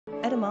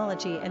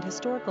Etymology and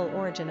historical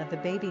origin of the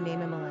baby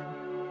name Emmalyn.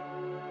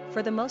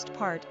 For the most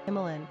part,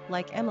 Emmalyn,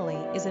 like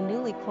Emmalee, is a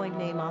newly coined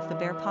name off the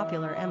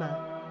 =popular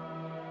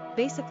Emma.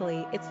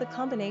 Basically, it's the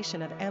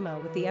combination of Emma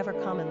with the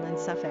ever-common lyn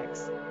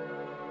suffix.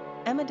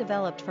 Emma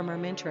developed from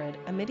Ermintrid,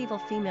 a medieval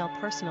female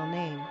personal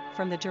name,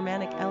 from the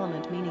Germanic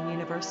element meaning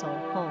universal,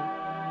 whole.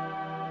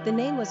 The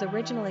name was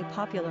originally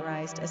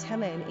popularized as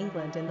Hema in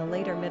England in the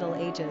later Middle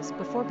Ages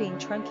before being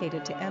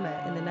truncated to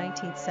Emma in the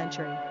 19th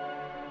century.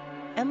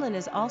 Emlyn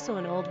is also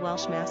an Old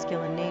Welsh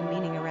masculine name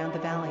meaning around the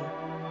valley.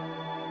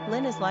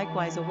 Lyn is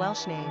likewise a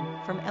Welsh name,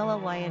 from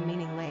Llyn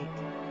meaning lake.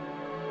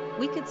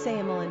 We could say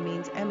Emmalyn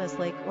means Emma's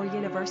lake or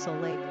universal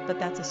lake, but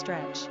that's a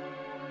stretch.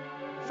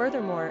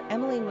 Furthermore,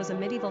 Emmeline was a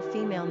medieval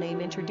female name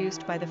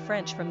introduced by the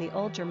French from the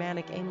Old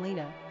Germanic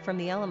Emlina, from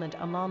the element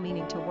amal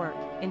meaning to work,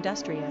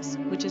 industrious,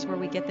 which is where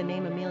we get the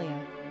name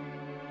Amelia.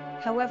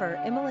 However,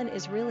 Emmalyn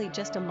is really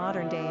just a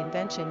modern-day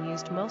invention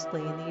used mostly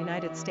in the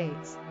United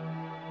States.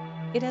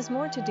 It has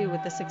more to do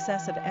with the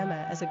success of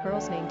Emma as a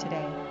girl's name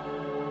today.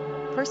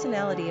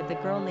 Personality of the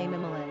girl name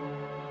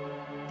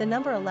Emmalyn. The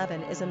number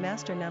 11 is a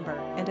master number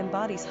and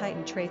embodies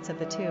heightened traits of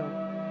the two.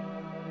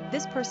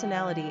 This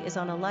personality is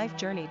on a life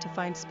journey to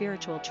find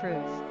spiritual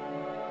truth.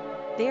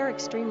 They are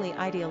extremely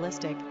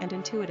idealistic and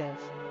intuitive.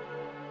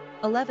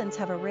 11s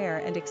have a rare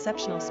and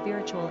exceptional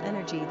spiritual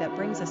energy that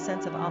brings a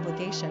sense of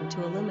obligation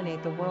to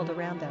illuminate the world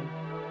around them.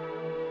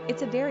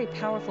 It's a very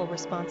powerful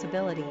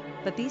responsibility,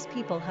 but these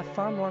people have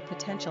far more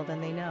potential than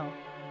they know.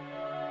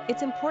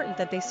 It's important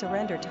that they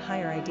surrender to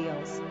higher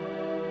ideals.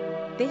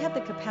 They have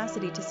the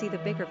capacity to see the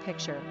bigger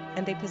picture,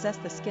 and they possess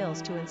the skills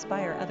to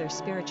inspire others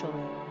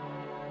spiritually.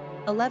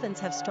 11s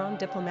have strong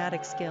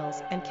diplomatic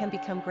skills and can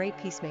become great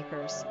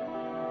peacemakers.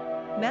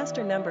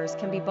 Master numbers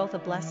can be both a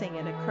blessing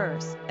and a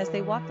curse, as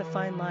they walk the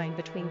fine line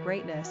between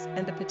greatness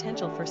and the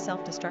potential for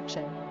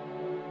self-destruction.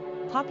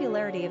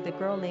 Popularity of the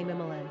girl name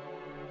Emmalyn.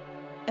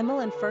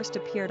 Emmalyn first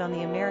appeared on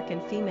the American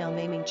female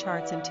naming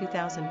charts in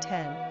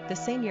 2010, the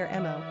same year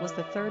Emma was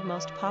the third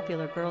most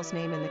popular girl's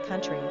name in the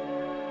country.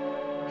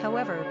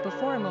 However,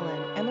 before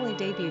Emmalyn, Emmalee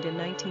debuted in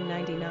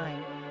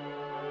 1999.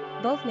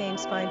 Both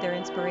names find their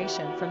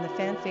inspiration from the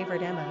fan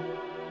favorite Emma.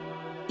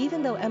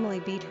 Even though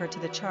Emmalee beat her to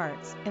the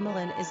charts,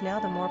 Emmalyn is now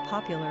the more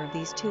popular of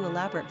these two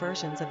elaborate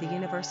versions of the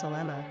universal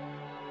Emma.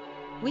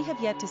 We have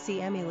yet to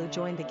see Emmalyn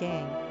join the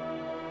gang.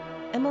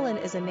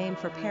 Emmalyn is a name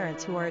for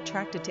parents who are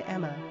attracted to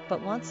Emma,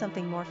 but want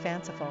something more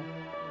fanciful.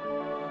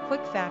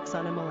 Quick facts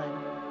on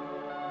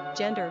Emmalyn.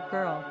 Gender,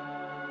 girl.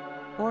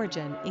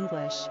 Origin,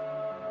 English.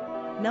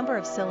 Number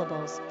of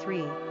syllables,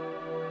 3.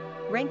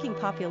 Ranking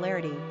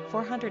popularity,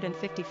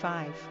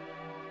 455.